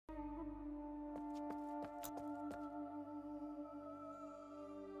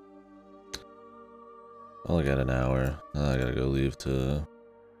I only got an hour. I gotta go leave to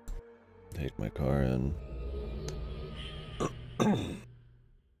take my car in. And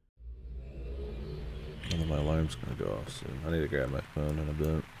then my alarm's gonna go off soon. I need to grab my phone in a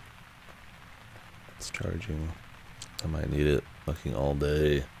bit. It's charging. I might need it fucking all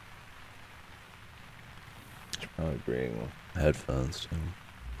day. Should probably bring headphones too.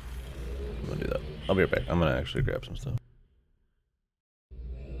 I'm gonna do that. I'll be right back. I'm gonna actually grab some stuff.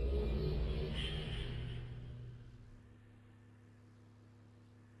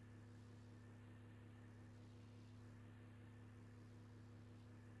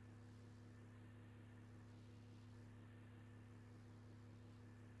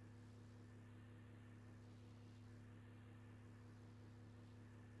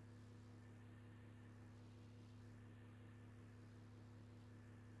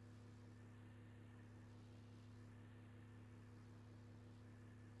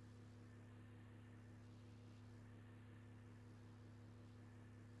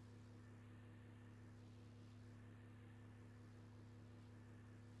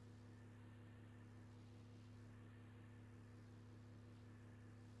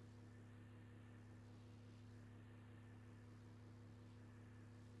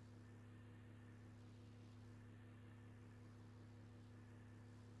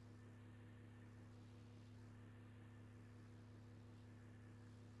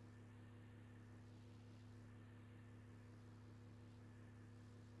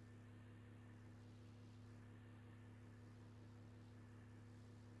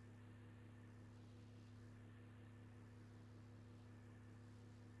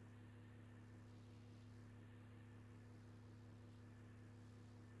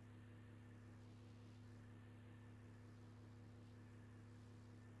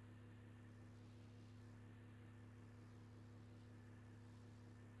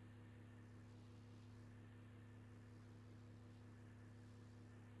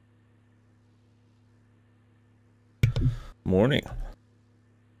 Morning.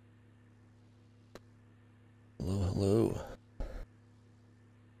 Hello, hello.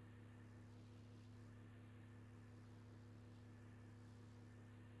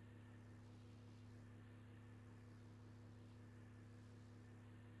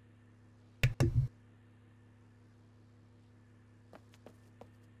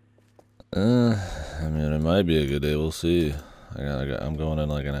 I mean, it might be a good day. We'll see. I'm going in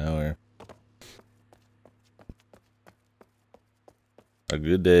like an hour. A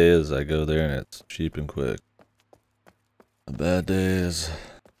good day is I go there and it's cheap and quick. A bad day is...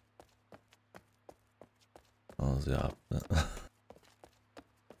 well, it's the opposite.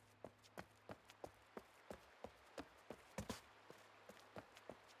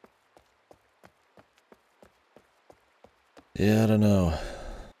 Yeah, I don't know.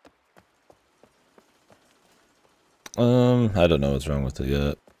 I don't know what's wrong with it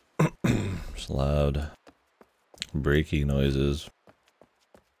yet. It's loud. Breaking noises.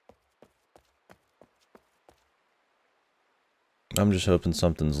 I'm just hoping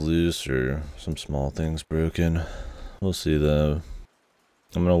something's loose or some small thing's broken. We'll see though.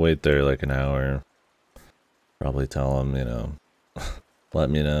 I'm gonna wait there like an hour. Probably tell them, you know, let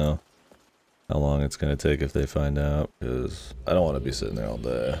me know how long it's gonna take if they find out, because I don't want to be sitting there all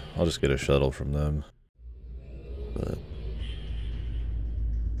day. I'll just get a shuttle from them. But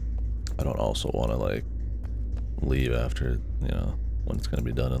I don't also want to like leave after, you know, when it's gonna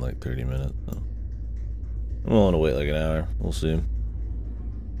be done in like 30 minutes. So I'm willing to wait like an hour. We'll see. I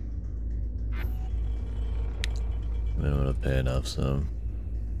mean, I'm gonna pay enough, so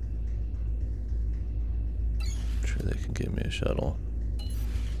I'm sure they can give me a shuttle.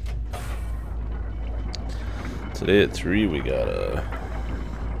 Today at 3 we got a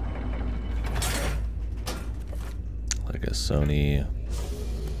like a Sony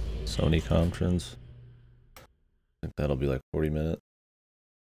conference. I think that'll be like 40 minutes.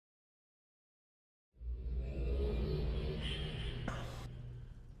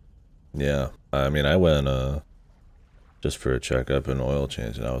 Yeah, I mean, I went just for a checkup and oil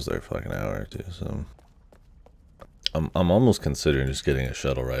change, and I was there for like an hour or two. So I'm almost considering just getting a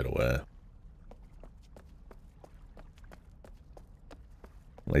shuttle right away.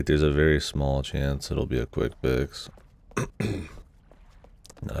 Like, there's a very small chance it'll be a quick fix.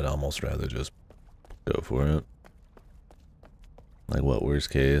 I'd almost rather just go for it. Like, what worst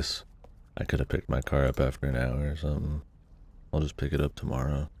case? I could have picked my car up after an hour or something. I'll just pick it up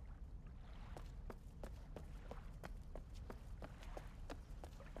tomorrow.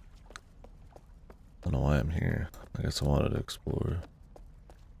 I don't know why I'm here. I guess I wanted to explore.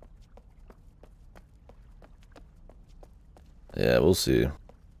 Yeah, we'll see.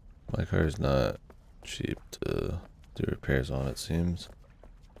 My car's not cheap to do repairs on, it seems.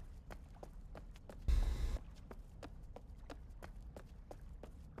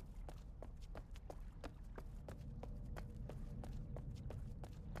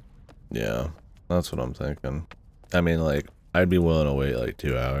 Yeah, that's what I'm thinking. I mean, like, I'd be willing to wait like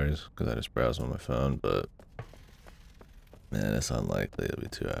 2 hours because I just browse on my phone, but man, it's unlikely it'll be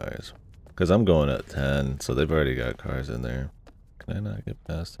 2 hours. Because I'm going at 10, so they've already got cars in there. Can I not get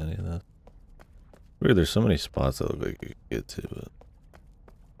past any of this? Weird, there's so many spots that look like you could get to,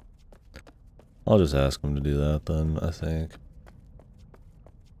 but I'll just ask them to do that then, I think.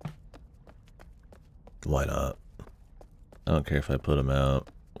 Why not? I don't care if I put them out.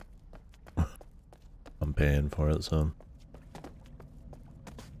 I'm paying for it, so.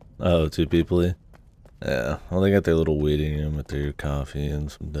 Oh, 2 people-y? Yeah, well, they got their little waiting room with their coffee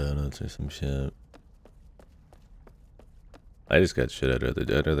and some donuts or some shit. I just got shit I'd rather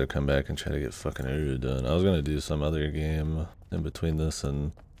do. I'd rather come back and try to get fucking URU done. I was gonna do some other game in between this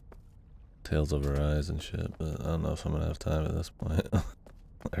and Tales of Arise and shit, but I don't know if I'm gonna have time at this point.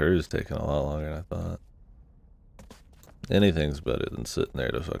 Hers taking a lot longer than I thought. Anything's better than sitting there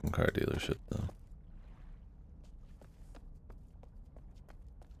at a fucking car dealership, though.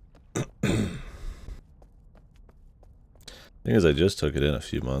 Thing is, I just took it in a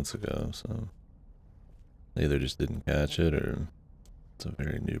few months ago, so they either just didn't catch it or it's a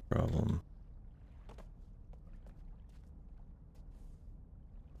very new problem.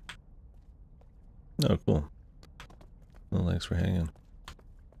 Oh, cool. Well, thanks for hanging.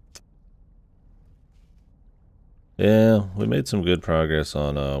 Yeah, we made some good progress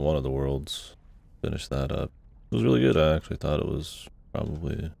on one of the worlds. Finished that up. It was really good. I actually thought it was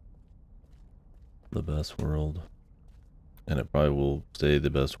probably the best world. And it probably will stay the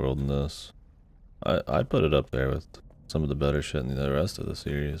best world in this. I put it up there with some of the better shit in the rest of the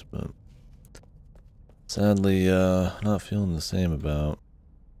series, but sadly, not feeling the same about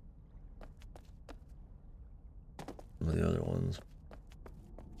the other ones.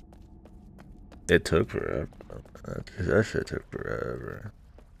 It took forever. That shit took forever.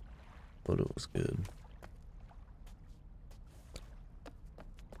 But it was good.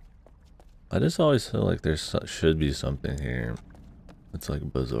 I just always feel like there should be something here. It's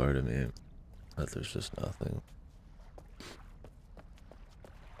like bizarre to me that there's just nothing.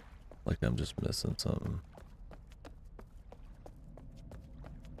 Like I'm just missing something.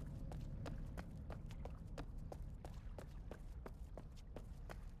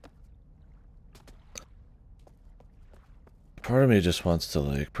 Part of me just wants to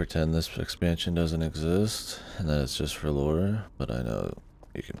like pretend this expansion doesn't exist and that it's just for lore, but I know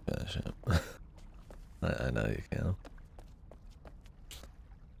you can finish it. I know you can.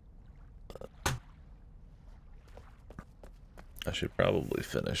 I should probably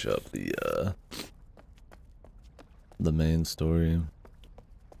finish up the main story. In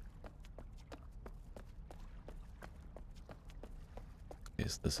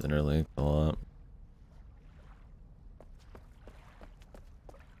case this interlinked a lot.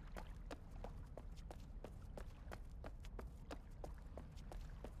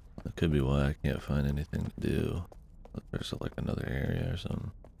 That could be why I can't find anything to do. But there's like another area or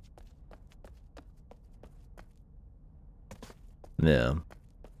something. Yeah.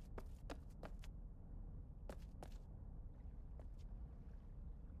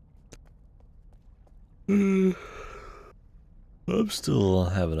 I'm still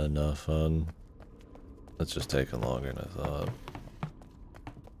having enough fun. It's just taking longer than I thought.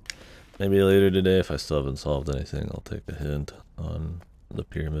 Maybe later today, if I still haven't solved anything, I'll take a hint on the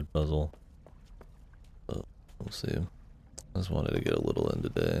pyramid puzzle. But we'll see. I just wanted to get a little in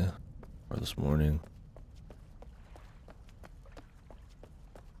today, or this morning.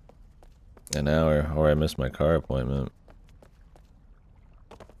 An hour, or I missed my car appointment.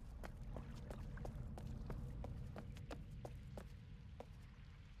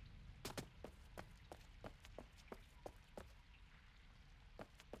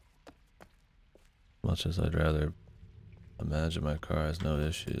 Much as I'd rather imagine my car has no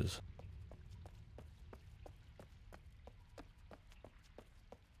issues.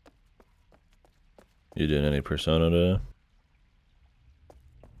 You doing any Persona today?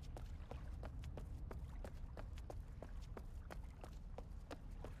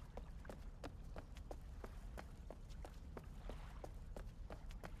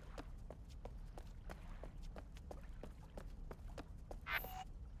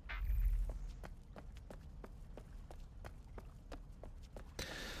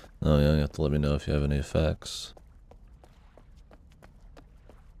 Oh yeah, you have to let me know if you have any effects.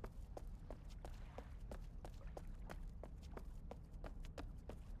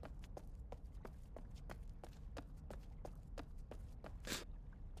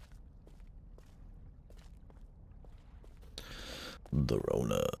 The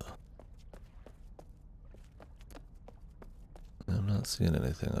Rona. I'm not seeing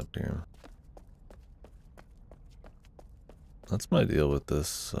anything up here. That's my deal with this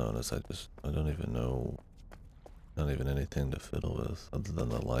zone, is I don't even know, not even anything to fiddle with other than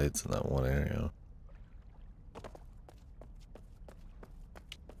the lights in that one area.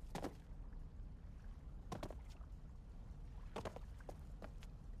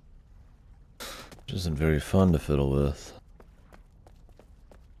 Which isn't very fun to fiddle with.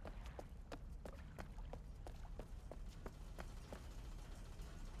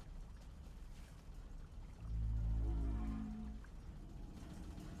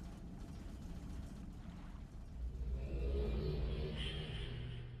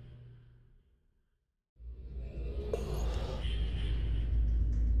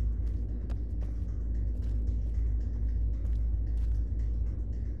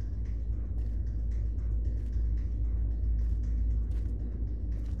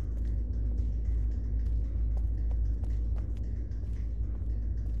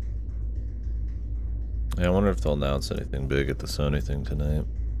 Yeah, I wonder if they'll announce anything big at the Sony thing tonight.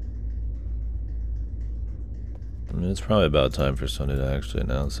 I mean, it's probably about time for Sony to actually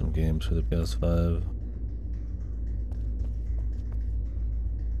announce some games for the PS5.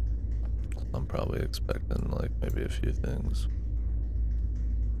 I'm probably expecting, like, maybe a few things.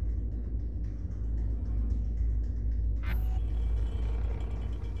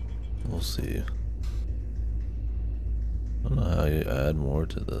 We'll see. I don't know how you add more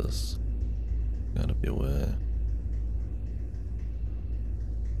to this. Gotta be a way.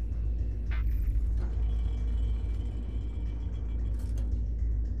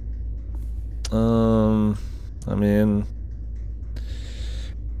 I mean,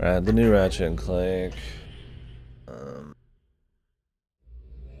 the new Ratchet and Clank.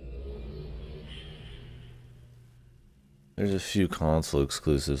 There's a few console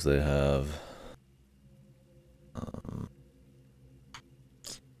exclusives they have.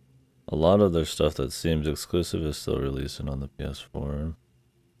 A lot of their stuff that seems exclusive is still releasing on the PS4.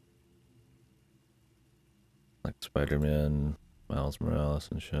 Like Spider-Man, Miles Morales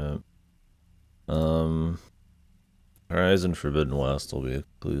and shit. Horizon Forbidden West will be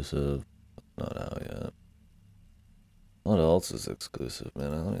exclusive. Not out yet. What else is exclusive,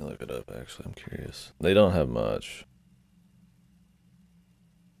 man? Let me look it up, actually. I'm curious. They don't have much.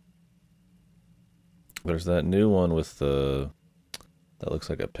 There's that new one with the... that looks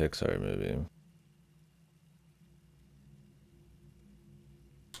like a Pixar movie.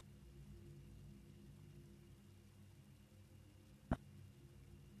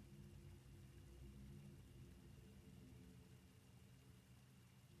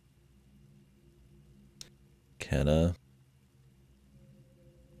 Kenna.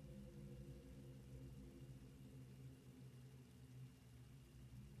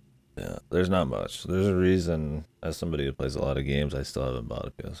 Yeah, there's not much. There's a reason, as somebody who plays a lot of games, I still haven't bought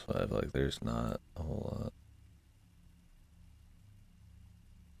a PS5. Like, there's not a whole lot.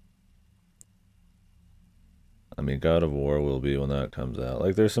 I mean, God of War will be when that comes out.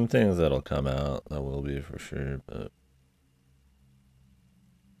 Like, there's some things that'll come out that will be for sure, but...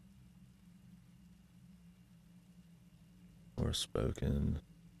 Forspoken.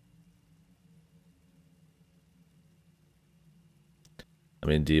 I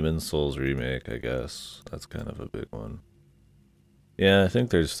mean, Demon's Souls remake, I guess. That's kind of a big one. Yeah, I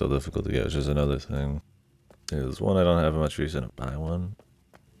think they're still difficult to get, which is another thing. Is one, I don't have much reason to buy one.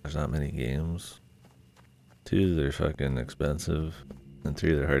 There's not many games. Two, they're fucking expensive. And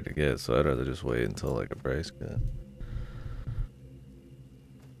three, they're hard to get, so I'd rather just wait until like a price cut.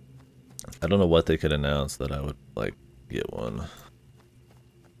 I don't know what they could announce that I would like get one.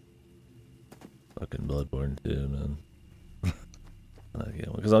 Fucking Bloodborne 2, man. I get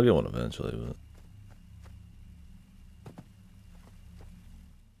one, because I'll get one eventually, but...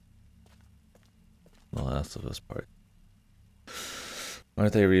 The Last of Us part.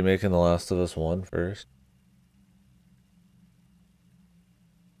 Aren't they remaking The Last of Us 1 first?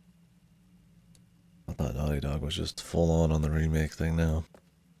 I thought Naughty Dog was just full on the remake thing now.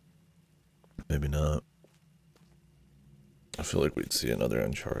 Maybe not. I feel like we'd see another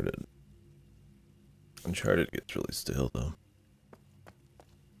Uncharted. Uncharted gets really stale though.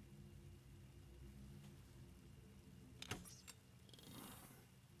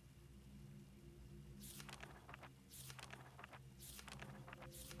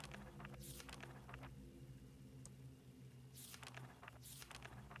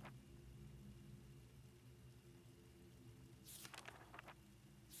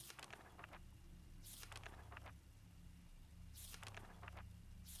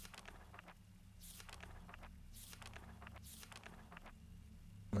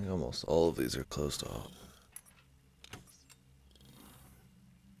 I think almost all of these are closed off.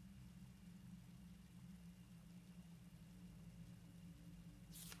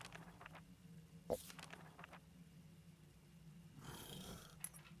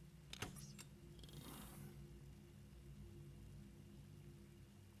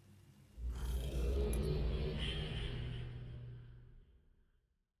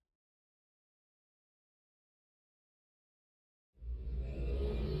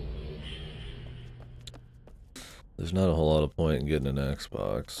 There's not a whole lot of point in getting an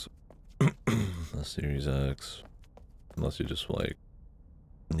Xbox, a Series X, unless you just like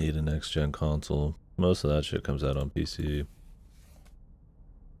need a next gen console. Most of that shit comes out on PC.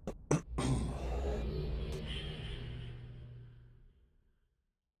 I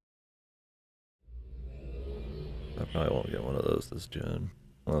probably won't get one of those this gen,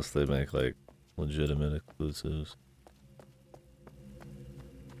 unless they make like legitimate exclusives.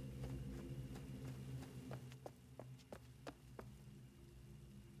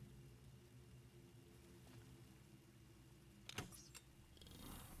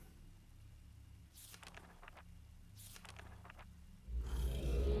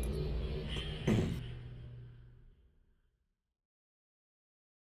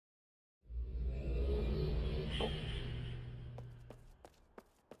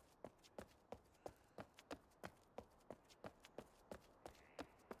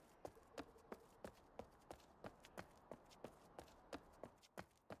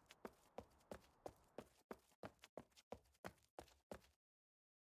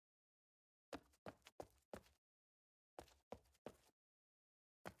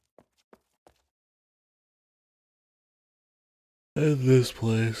 And this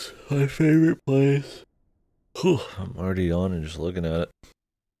place, my favorite place. Whew, I'm already on and just looking at it.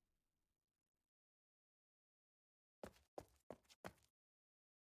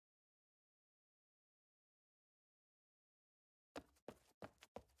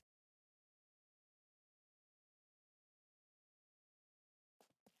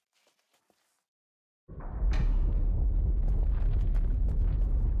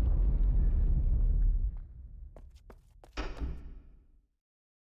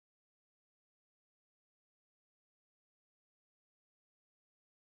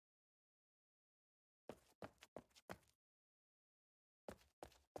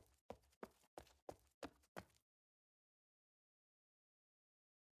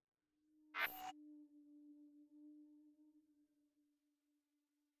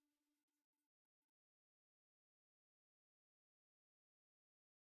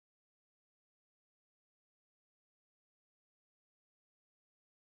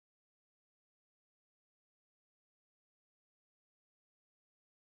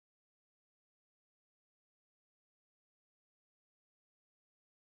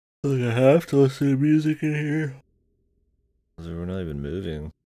 Like I have to listen to music in here. We're not even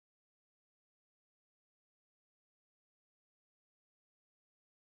moving.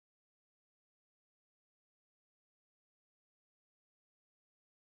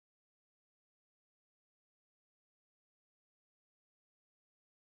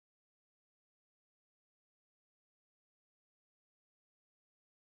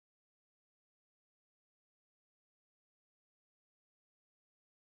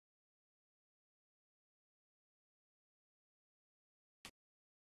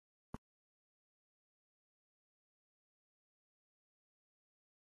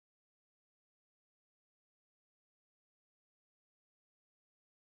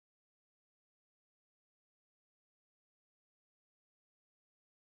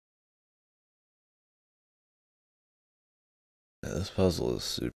 Yeah, this puzzle is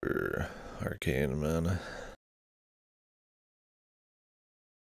super arcane, man.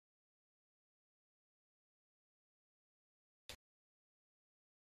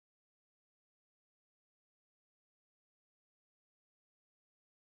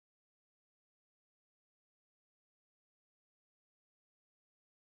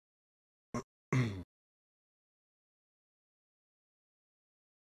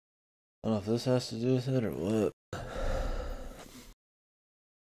 I don't know if this has to do with it or what.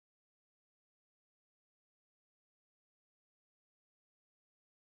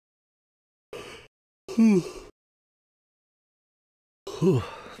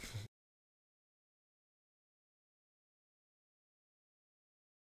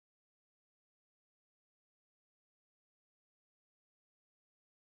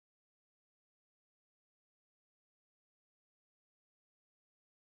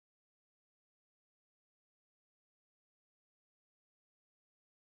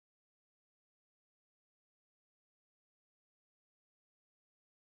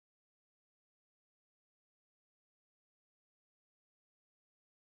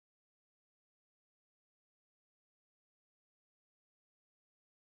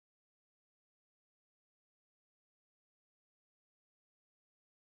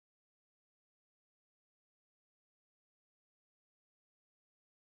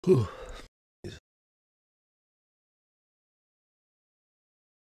 Whew.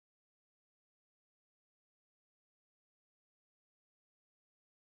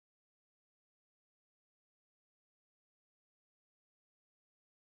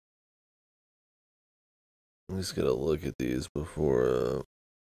 I'm just gonna look at these before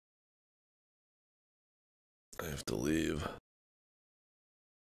I have to leave.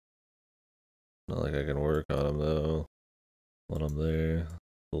 Not like I can work on them though when I'm there.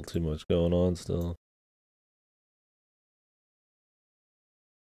 A little too much going on still.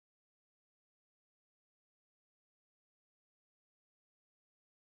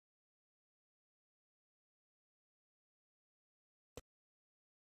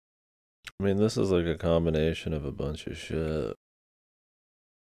 I mean, this is like a combination of a bunch of shit.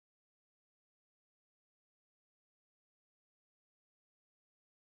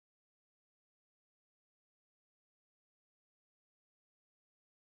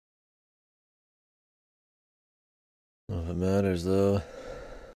 If it matters though.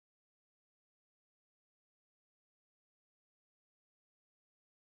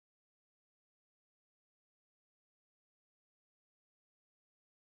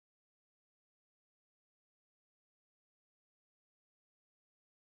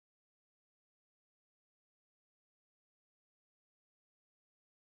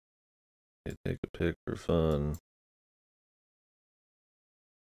 You take a pic for fun.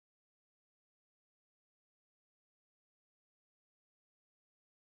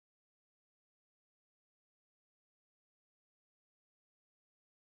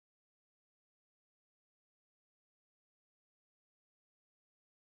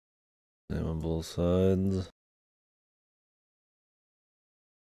 Same on both sides.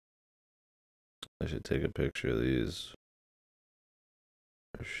 I should take a picture of these.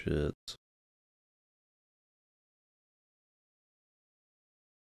 Oh, shit.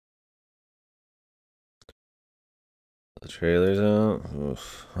 The trailer's out?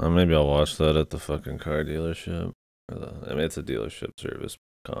 Oof. Maybe I'll watch that at the fucking car dealership. I mean, it's a dealership service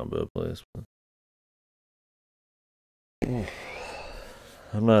combo place. But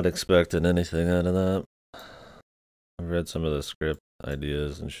I'm not expecting anything out of that. I've read some of the script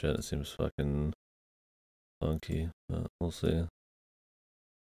ideas and shit. It seems fucking funky, but we'll see.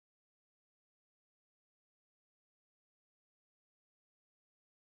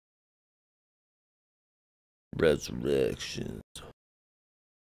 Resurrections.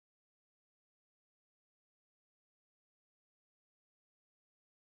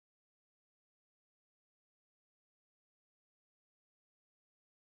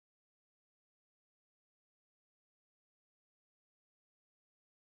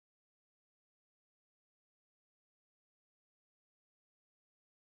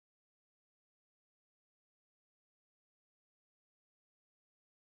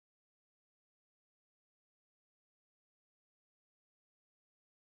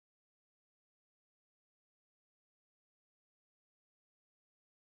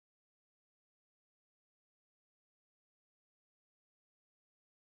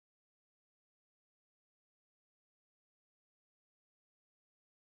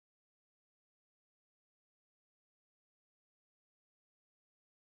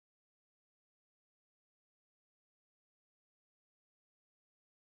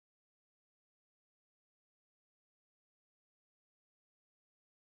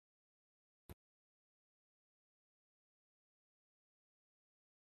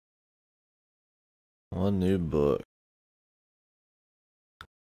 One new book.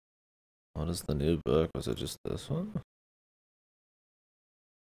 What is the new book? Was it just this one?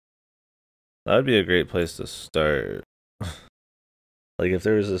 That would be a great place to start. Like, if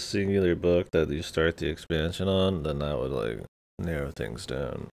there was a singular book that you start the expansion on, then that would, like, narrow things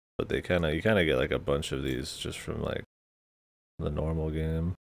down. But you kind of get, like, a bunch of these just from, like, the normal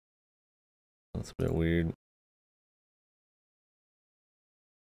game. That's a bit weird.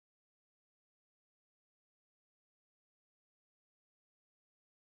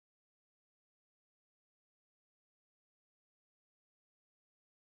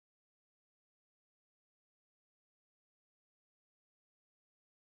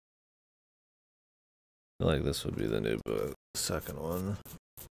 I feel like this would be the new book. Second one.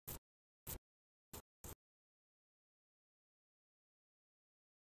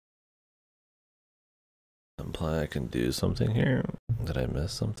 Imply I can do something here? Did I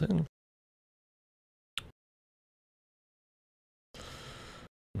miss something?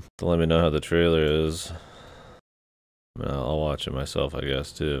 Don't let me know how the trailer is. I mean, I'll watch it myself, I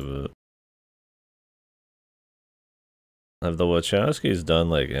guess, too, but... Have the Wachowskis done,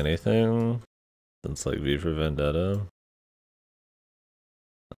 like, anything since, like, V for Vendetta?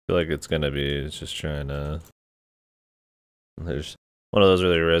 I feel like it's gonna be, it's just trying to, there's one of those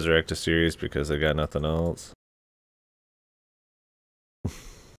where they resurrect a series because they got nothing else.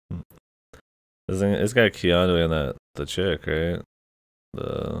 It's got Keanu and the chick, right?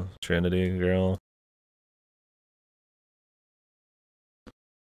 The Trinity girl.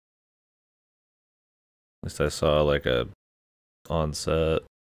 At least I saw like a on set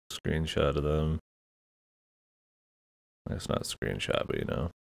screenshot of them. It's not screenshot, but you know.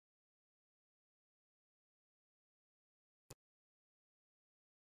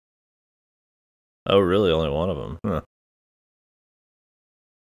 Oh, really? Only one of them? Huh.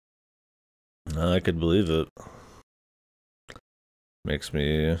 I could believe it. Makes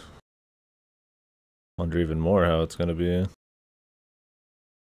me wonder even more how it's gonna be.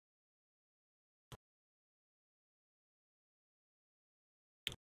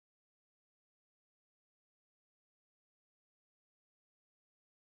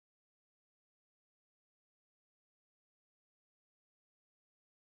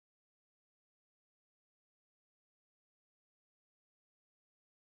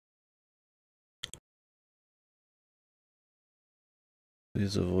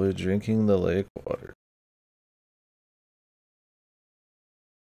 Please avoid drinking the lake water.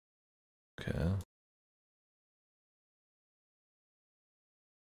 Okay.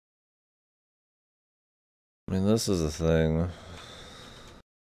 I mean, this is the thing.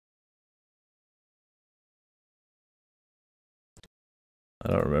 I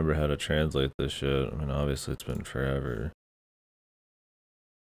don't remember how to translate this shit. I mean, obviously it's been forever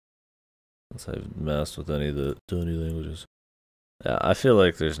since I've messed with any of the Tony languages. Yeah, I feel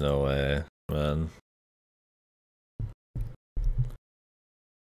like there's no way, man.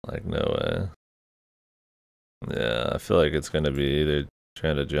 Like, no way. Yeah, I feel like it's gonna be either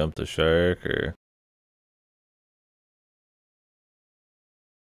trying to jump the shark or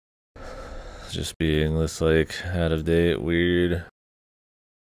just being this, like, out of date, weird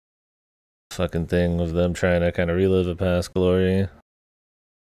fucking thing of them trying to kind of relive a past glory.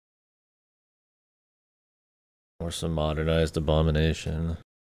 Or some modernized abomination.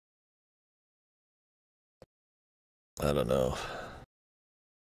 I don't know.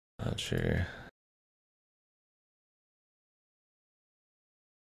 Not sure.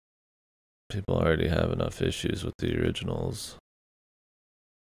 People already have enough issues with the originals.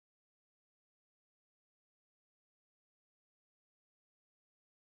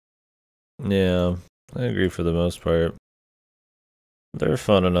 Yeah, I agree for the most part. They're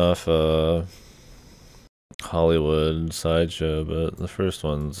fun enough, Hollywood sideshow, but the first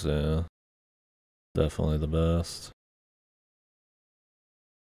one's, yeah, definitely the best.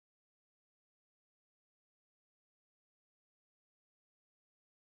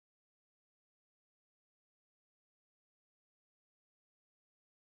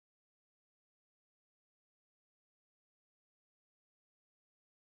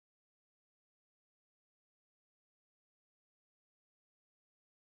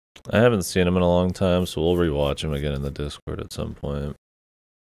 I haven't seen him in a long time, so we'll rewatch him again in the Discord at some point.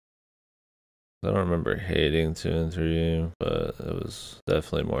 I don't remember hating 2 and 3, but it was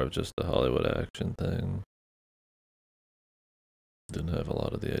definitely more of just the Hollywood action thing. Didn't have a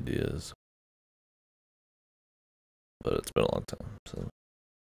lot of the ideas. But it's been a long time, so.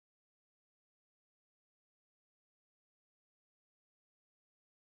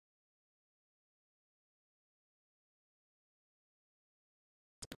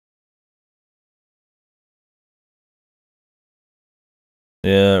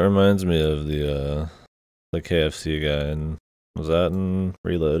 Yeah, it reminds me of the KFC guy, and was that in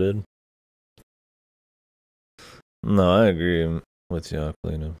Reloaded? No, I agree with you,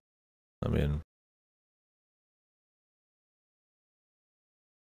 Aquilina. I mean,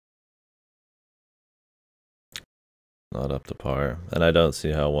 not up to par. And I don't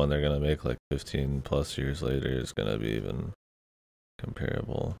see how one they're gonna make like 15 plus years later is gonna be even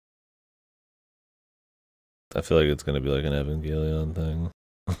comparable. I feel like it's gonna be like an Evangelion thing,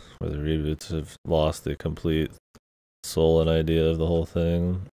 where the reboots have lost the complete soul and idea of the whole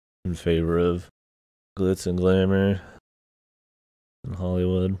thing in favor of glitz and glamour in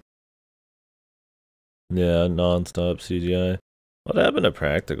Hollywood. Yeah, non-stop CGI. What happened to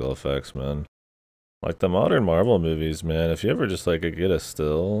practical effects, man? Like the modern Marvel movies, man. If you ever just like get a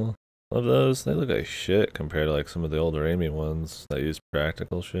still of those, they look like shit compared to like some of the old Raimi ones that use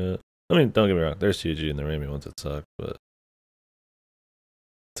practical shit. I mean, don't get me wrong, there's CG in the Raimi ones that suck, but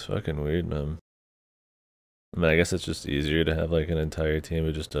it's fucking weird, man. I mean, I guess it's just easier to have like an entire team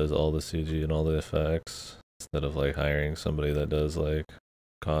who just does all the CG and all the effects instead of like hiring somebody that does like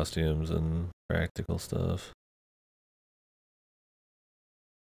costumes and practical stuff.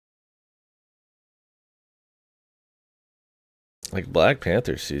 Like Black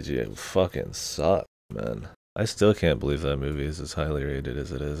Panther CG fucking sucked, man. I still can't believe that movie is as highly rated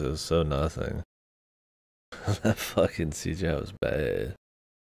as it is. It was so nothing. That fucking CGI was bad.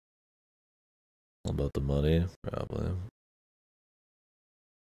 All about the money, probably.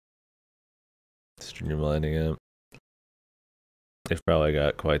 Streamlining it. They've probably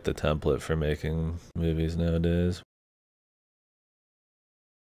got quite the template for making movies nowadays.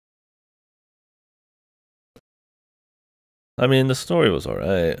 I mean, the story was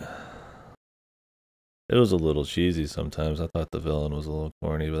alright. It was a little cheesy sometimes. I thought the villain was a little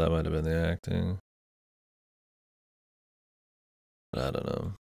corny, but that might have been the acting. But I don't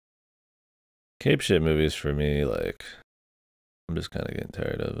know. Cape shit movies for me, like, I'm just kind of getting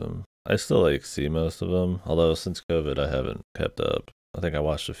tired of them. I still like see most of them, although since COVID I haven't kept up. I think I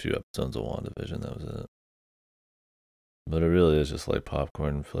watched a few episodes of WandaVision, that was it. But it really is just like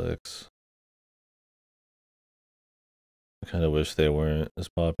popcorn flicks. I kind of wish they weren't as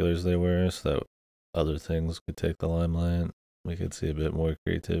popular as they were, so that other things could take the limelight. We could see a bit more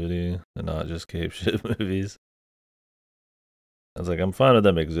creativity and not just cape shit movies. I was like, I'm fine with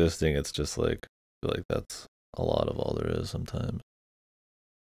them existing. It's just like, I feel like that's a lot of all there is sometimes.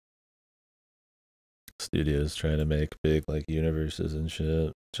 Studios trying to make big like universes and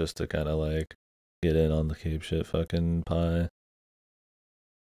shit just to kind of like get in on the cape shit fucking pie.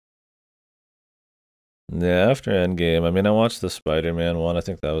 Yeah, after Endgame, I mean, I watched the Spider-Man one. I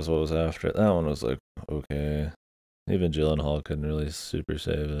think that was what was after it. That one was like okay. Even Gyllenhaal couldn't really super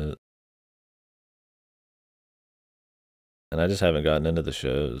save it. And I just haven't gotten into the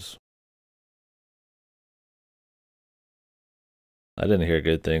shows. I didn't hear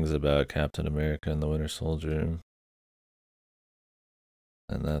good things about Captain America and the Winter Soldier.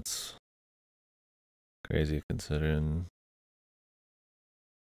 And that's crazy considering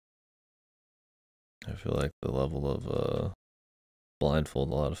I feel like the level of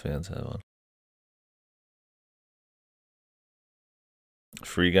blindfold a lot of fans have on.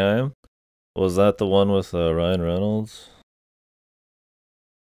 Free Guy? Was that the one with Ryan Reynolds?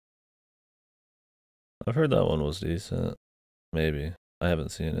 I've heard that one was decent. Maybe. I haven't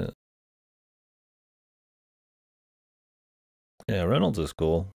seen it. Yeah, Reynolds is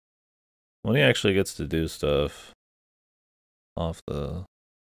cool. When he actually gets to do stuff off the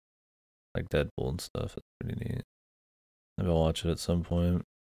like Deadpool and stuff, it's pretty neat. Maybe I'll watch it at some point.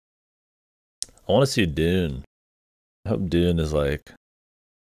 I want to see Dune. I hope Dune is like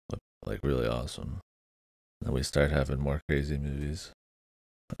really awesome. And we start having more crazy movies.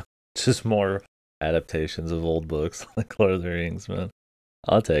 Just more adaptations of old books like Lord of the Rings, man.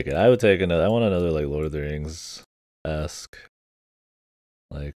 I'll take it. I would take another. I want another like Lord of the Rings esque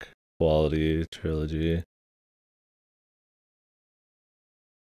like quality trilogy.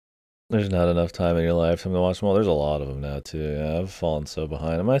 There's not enough time in your lifetime to watch them all. There's a lot of them now too. Yeah, I've fallen so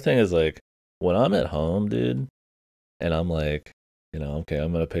behind. And my thing is like when I'm at home, dude, and I'm like, okay,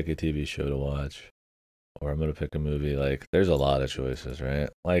 I'm gonna pick a TV show to watch, or I'm gonna pick a movie. Like, there's a lot of choices, right?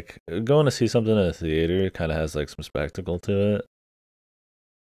 Like going to see something in a theater kind of has like some spectacle to it.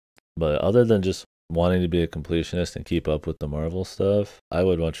 But other than just wanting to be a completionist and keep up with the Marvel stuff, I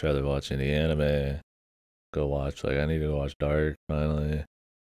would much rather watch any anime. Go watch like I need to go watch Dark finally.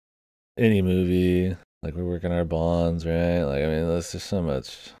 Any movie, like we're working our bonds, right? Like I mean, there's just so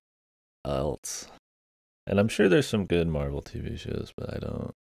much else, and I'm sure there's some good Marvel TV shows, but I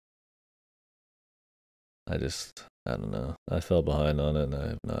don't know. I fell behind on it, and I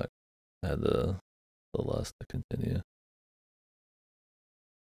have not had the lust to continue.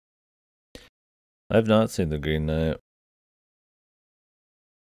 I've not seen The Green Knight.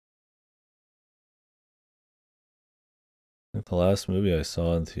 I think the last movie I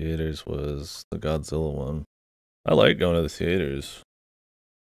saw in theaters was the Godzilla one. I like going to the theaters.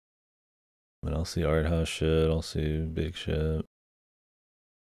 I mean, I'll see art house shit, I'll see big shit.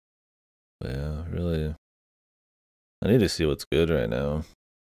 But yeah, really, I need to see what's good right now.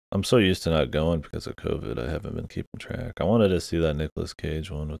 I'm so used to not going because of COVID. I haven't been keeping track. I wanted to see that Nicolas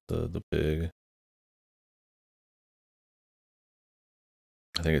Cage one with the pig.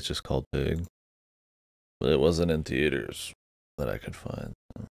 I think it's just called Pig, but it wasn't in theaters that I could find.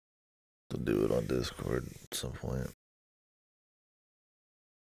 To do it on Discord at some point.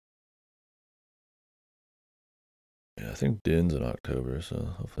 Yeah, I think Dune's in October, so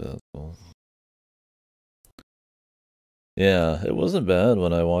hopefully that's cool. Yeah, it wasn't bad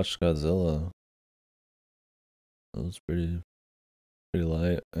when I watched Godzilla. It was pretty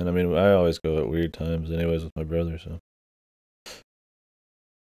light, and I mean I always go at weird times, anyways, with my brother. So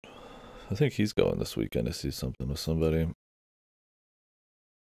I think he's going this weekend to see something with somebody.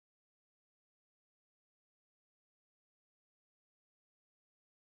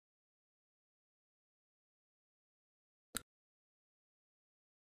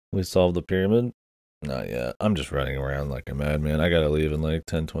 We solved the pyramid? Not yet. I'm just running around like a madman. I gotta leave in like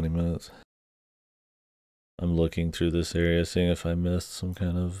 10-20 minutes. I'm looking through this area, seeing if I missed some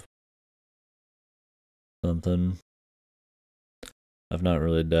kind of something. I've not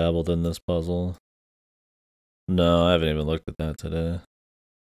really dabbled in this puzzle. No, I haven't even looked at that today.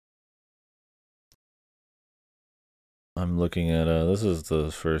 I'm looking at, this is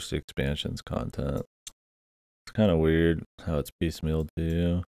the first expansion's content. It's kind of weird how it's piecemealed to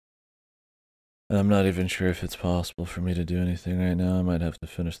you. And I'm not even sure if it's possible for me to do anything right now. I might have to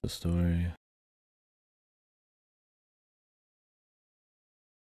finish the story.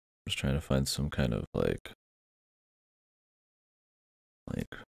 Just trying to find some kind of like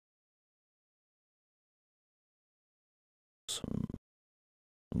some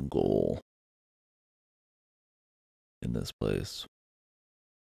goal in this place.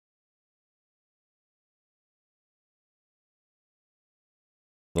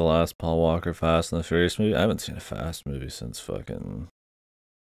 The last Paul Walker Fast and the Furious movie? I haven't seen a Fast movie since fucking,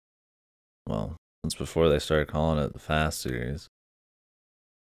 well, since before they started calling it the Fast series.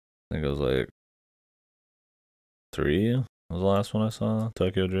 I think it was like 3 was the last one I saw,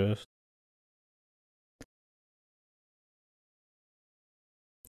 Tokyo Drift.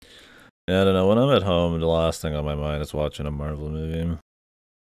 Yeah, I don't know. When I'm at home, the last thing on my mind is watching a Marvel movie.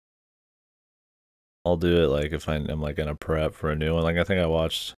 I'll do it like if I'm like in a prep for a new one. Like I think I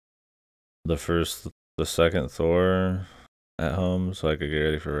watched the second Thor at home so I could get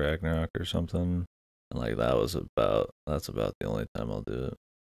ready for Ragnarok or something. And like that's about the only time I'll do it.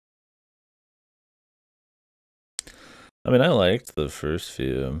 I mean, I liked the first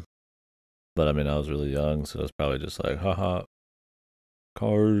few, but I mean, I was really young, so it's probably just like, haha,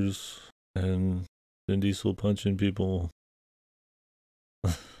 cars and Vin Diesel punching people.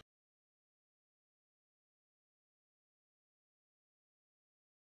 I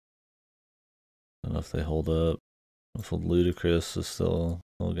don't know if they hold up. If Ludacris is still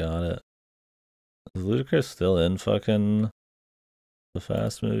got it. Is Ludacris still in fucking the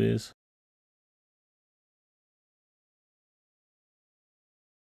Fast movies?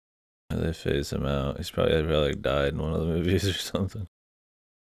 Or they phase him out. He's probably like died in one of the movies or something.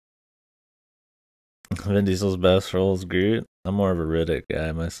 Vin Diesel's best role is Groot. I'm more of a Riddick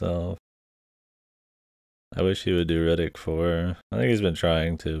guy myself. I wish he would do Riddick 4. I think he's been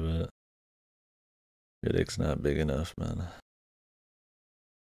trying to, but Riddick's not big enough, man.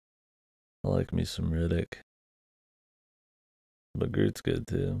 I like me some Riddick. But Groot's good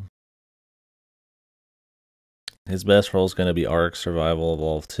too. His best role is going to be Ark Survival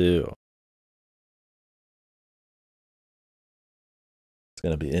Evolved 2. It's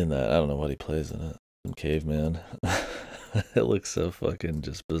going to be in that. I don't know what he plays in it. Some caveman. It looks so fucking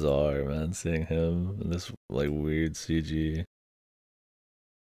just bizarre, man, seeing him in this like weird CG.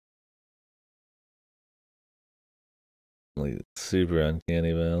 Like super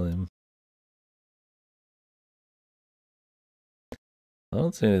uncanny valley. I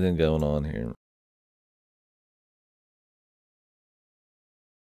don't see anything going on here.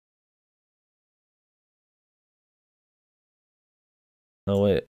 Oh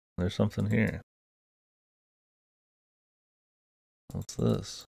wait, there's something here. What's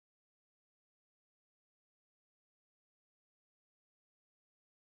this?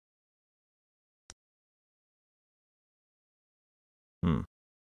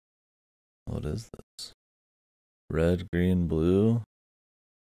 What is this? Red, green, blue?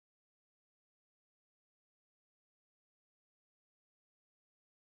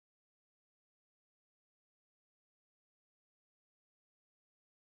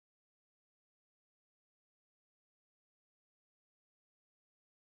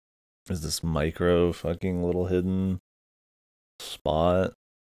 Is this micro fucking little hidden spot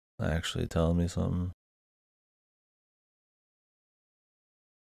actually telling me something?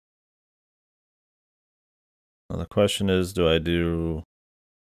 Now the question is, do I do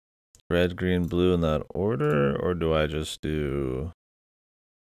red, green, blue in that order, or do I just do...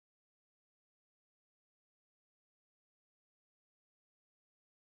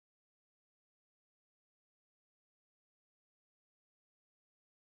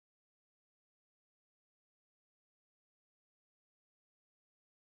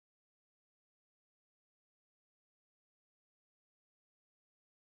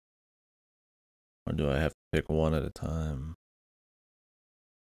 Or do I have to pick one at a time?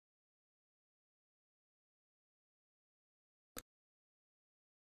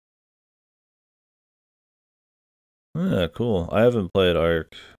 Yeah, cool. I haven't played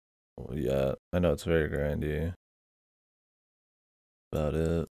Ark yet. I know it's very grindy. About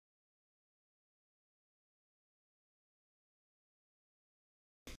it.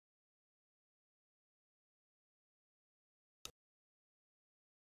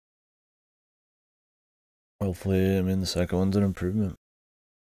 Hopefully, I mean, the second one's an improvement.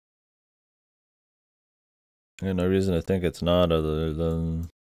 There's no reason to think it's not, other than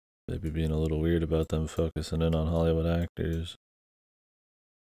maybe being a little weird about them focusing in on Hollywood actors.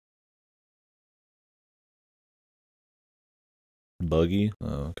 Buggy?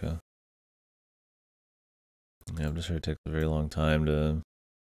 Oh, okay. Yeah, I'm just sure it takes a very long time to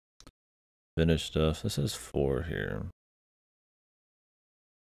finish stuff. This is 4 here.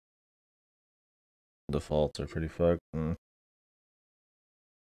 Defaults are pretty fucked. I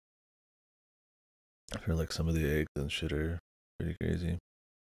feel like some of the eggs and shit are pretty crazy.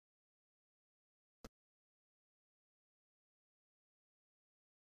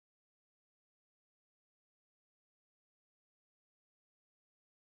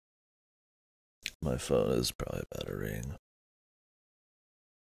 My phone is probably about to ring.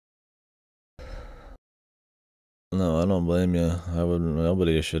 No, I don't blame you. I wouldn't.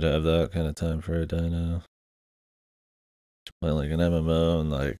 Nobody should have that kind of time for a dino. Playing like an MMO and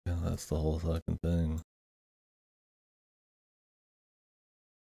like that's the whole fucking thing.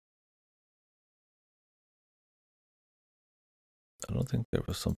 I don't think there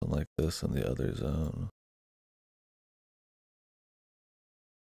was something like this in the other zone.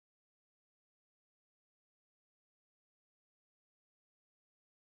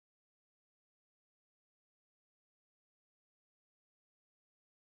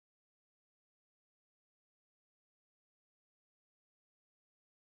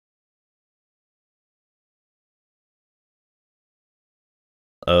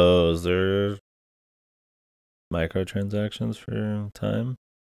 Oh, is there microtransactions for time?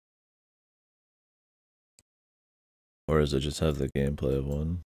 Or does it just have the gameplay of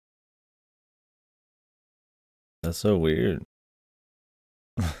one? That's so weird.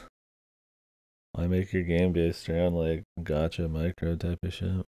 Why make your game based around like gotcha micro type of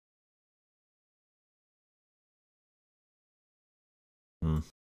shit? Hmm.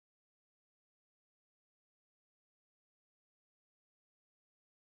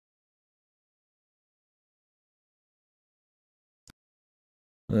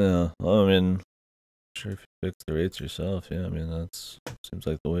 Yeah, well, I mean, sure, if you fix the rates yourself, yeah, I mean, that's seems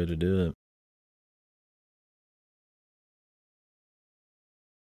like the way to do it.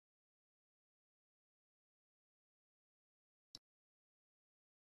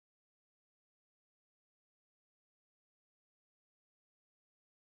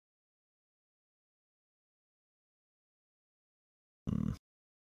 Hmm.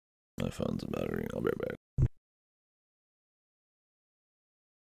 My phone's about to ring. I'll be right back.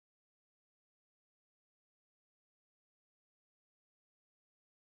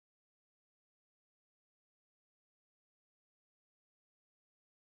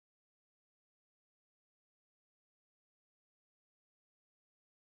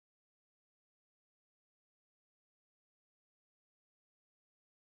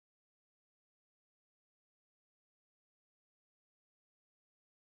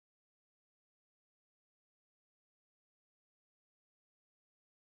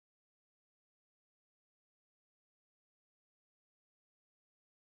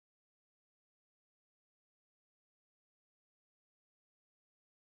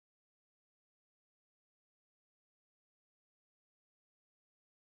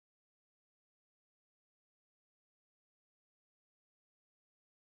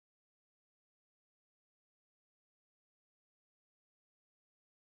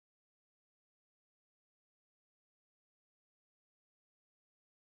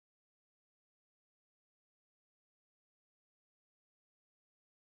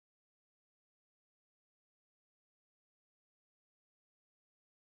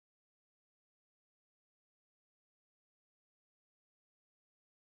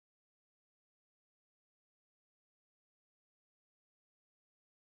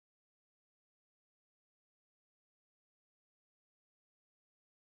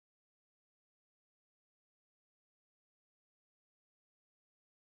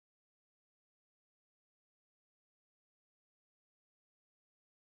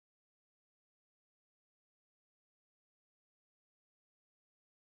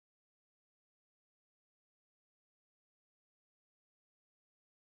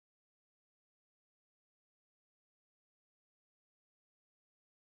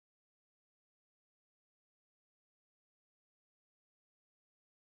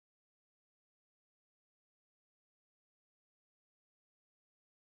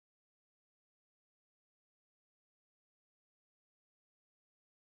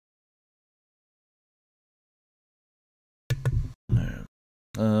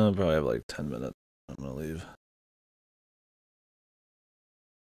 Alright. Probably have like 10 minutes. I'm gonna leave.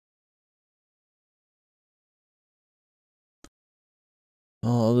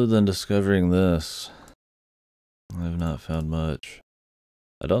 Well, other than discovering this, I have not found much.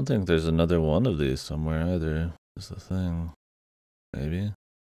 I don't think there's another one of these somewhere either, is the thing. Maybe?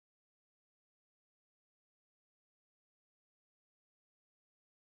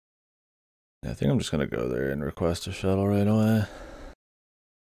 Yeah, I think I'm just gonna go there and request a shuttle right away.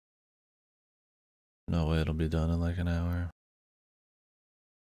 No way it'll be done in like an hour.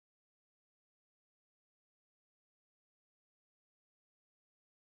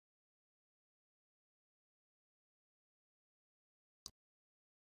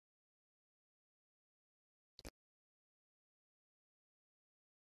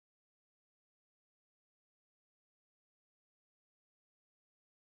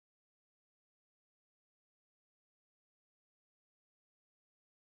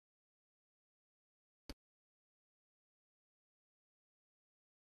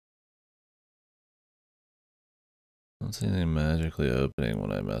 I don't see anything magically opening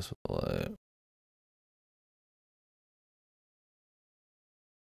when I mess with the light.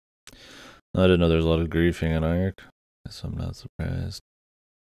 I didn't know there's a lot of griefing in Ark, so I'm not surprised.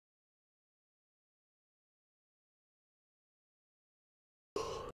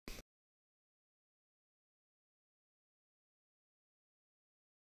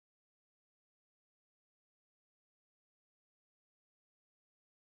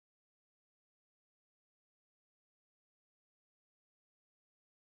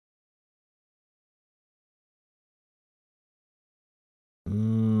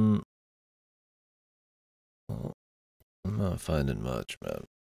 Well, I'm not finding much, man.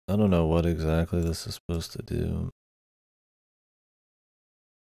 I don't know what exactly this is supposed to do.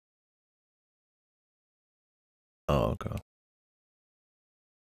 Oh, okay.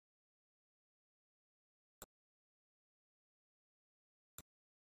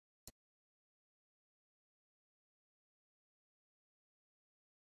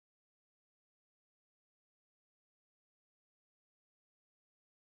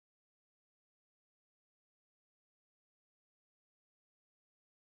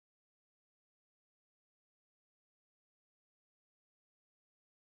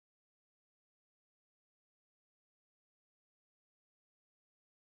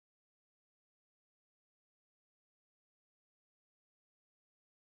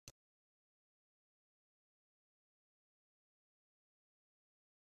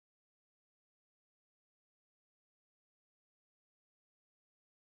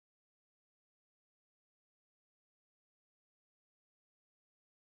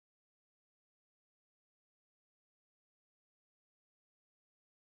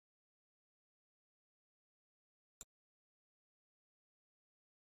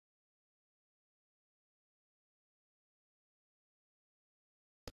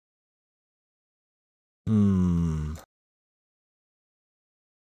 Hmm.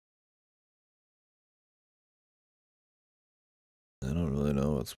 I don't really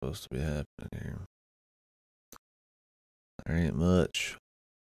know what's supposed to be happening here. There ain't much.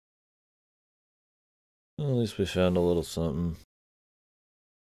 Well, at least we found a little something.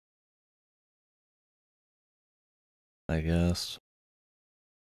 I guess.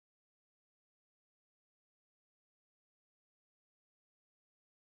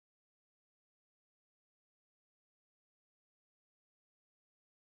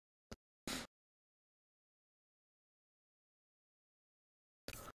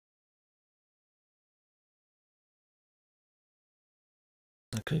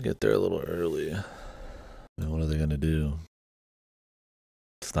 I could get there a little early. I mean, what are they gonna do?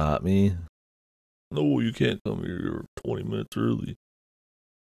 Stop me? No, you can't come here. You're 20 minutes early.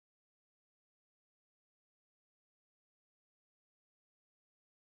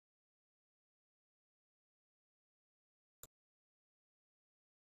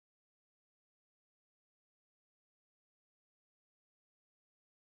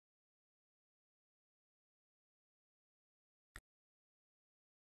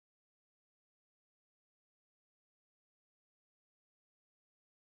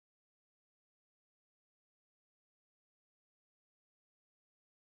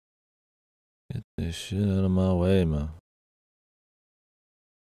 Get this shit out of my way, man.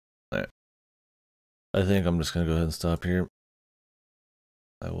 Alright. I think I'm just gonna go ahead and stop here.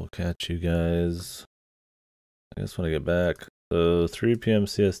 I will catch you guys, I guess, when I get back. So 3 p.m.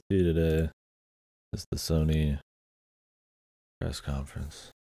 CST today is the Sony press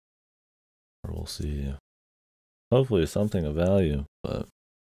conference. Or we'll see. Hopefully something of value, but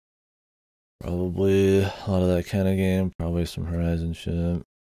probably a lot of that kind of game. Probably some Horizon shit.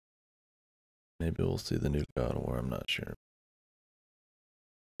 Maybe we'll see the new God of War. I'm not sure.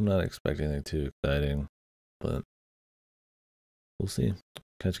 I'm not expecting anything too exciting, but we'll see.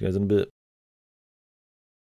 Catch you guys in a bit.